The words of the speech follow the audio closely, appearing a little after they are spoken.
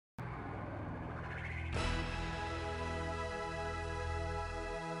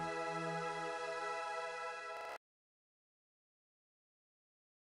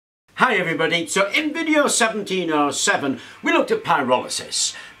Hi everybody, so in video 1707 we looked at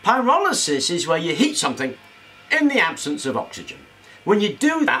pyrolysis. Pyrolysis is where you heat something in the absence of oxygen. When you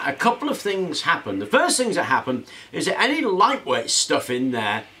do that, a couple of things happen. The first things that happen is that any lightweight stuff in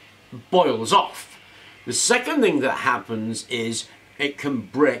there boils off. The second thing that happens is it can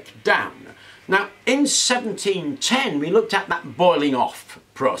break down. Now in 1710 we looked at that boiling off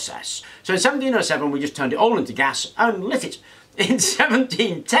process. So in 1707 we just turned it all into gas and lit it. In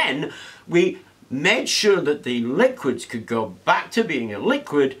 1710 we made sure that the liquids could go back to being a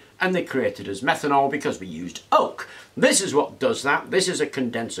liquid, and they created as methanol because we used oak. This is what does that. This is a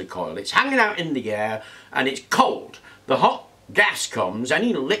condenser coil. It's hanging out in the air and it's cold. The hot gas comes,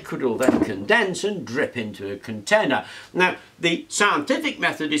 any liquid will then condense and drip into a container. Now the scientific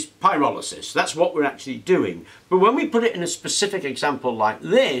method is pyrolysis. That's what we're actually doing. But when we put it in a specific example like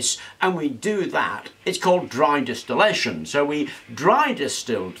this and we do that, it's called dry distillation. So we dry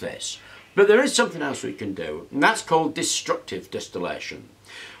distilled this. But there is something else we can do, and that's called destructive distillation.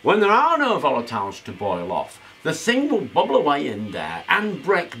 When there are no volatiles to boil off, the thing will bubble away in there and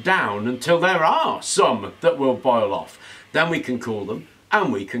break down until there are some that will boil off. Then we can cool them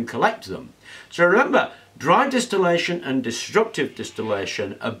and we can collect them. So remember, dry distillation and destructive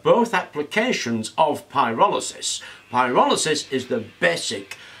distillation are both applications of pyrolysis. Pyrolysis is the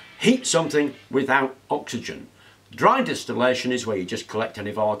basic heat something without oxygen. Dry distillation is where you just collect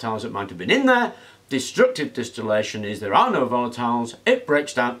any volatiles that might have been in there. Destructive distillation is there are no volatiles, it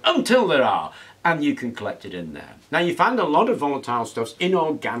breaks down until there are, and you can collect it in there. Now you find a lot of volatile stuffs in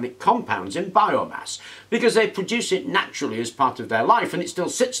organic compounds, in biomass, because they produce it naturally as part of their life and it still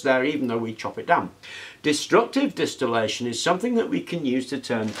sits there even though we chop it down. Destructive distillation is something that we can use to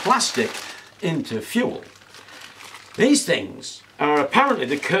turn plastic into fuel. These things are apparently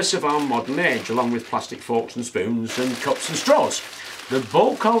the curse of our modern age, along with plastic forks and spoons and cups and straws. The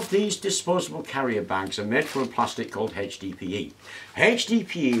bulk of these disposable carrier bags are made from a plastic called HDPE.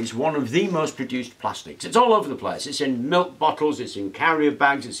 HDPE is one of the most produced plastics. It's all over the place. It's in milk bottles, it's in carrier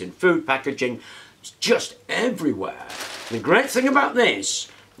bags, it's in food packaging. It's just everywhere. The great thing about this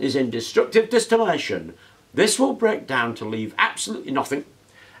is in destructive distillation, this will break down to leave absolutely nothing,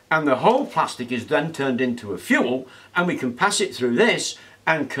 and the whole plastic is then turned into a fuel, and we can pass it through this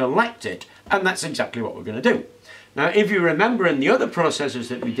and collect it, and that's exactly what we're going to do. Now if you remember in the other processes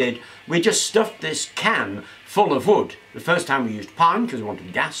that we did, we just stuffed this can full of wood. The first time we used pine because we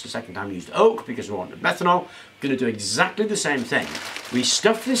wanted gas, the second time we used oak because we wanted methanol. We're going to do exactly the same thing. We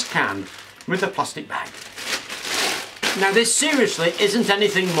stuff this can with a plastic bag. Now this seriously isn't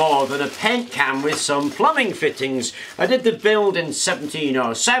anything more than a paint can with some plumbing fittings. I did the build in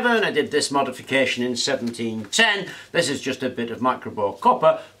 1707, I did this modification in 1710. This is just a bit of microbore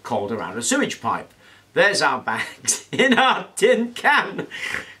copper coiled around a sewage pipe. There's our bags in our tin can.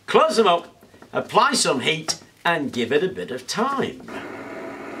 Close them up, apply some heat and give it a bit of time.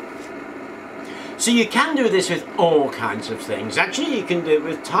 So you can do this with all kinds of things. Actually you can do it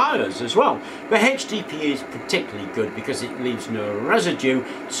with tyres as well. But HDPE is particularly good because it leaves no residue.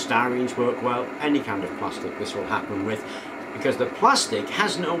 Styrenes work well, any kind of plastic this will happen with, because the plastic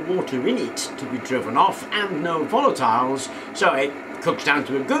has no water in it to be driven off and no volatiles, so it cooks down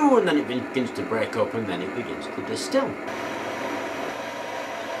to a goo and then it begins to break up and then it begins to distill.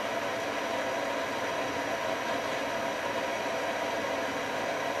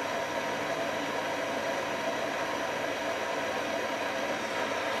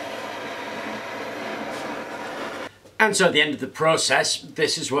 And so at the end of the process,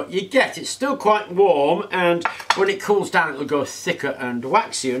 this is what you get. It's still quite warm, and when it cools down it'll go thicker and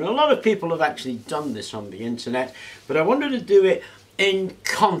waxier, and a lot of people have actually done this on the internet, but I wanted to do it in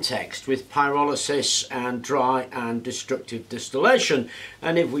context with pyrolysis and dry and destructive distillation.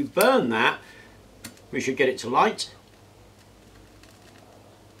 And if we burn that, we should get it to light.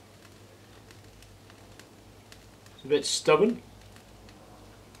 It's a bit stubborn.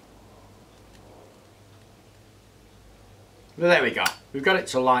 But there we go, we've got it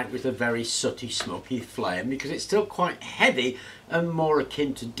to light with a very sooty, smoky flame because it's still quite heavy and more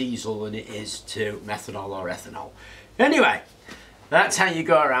akin to diesel than it is to methanol or ethanol. Anyway, that's how you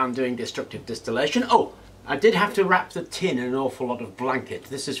go around doing destructive distillation. Oh, I did have to wrap the tin in an awful lot of blanket.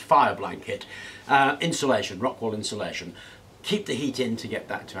 This is fire blanket, insulation, rock wool insulation. Keep the heat in to get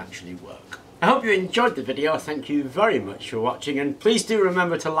that to actually work. I hope you enjoyed the video. Thank you very much for watching, and please do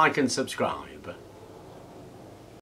remember to like and subscribe.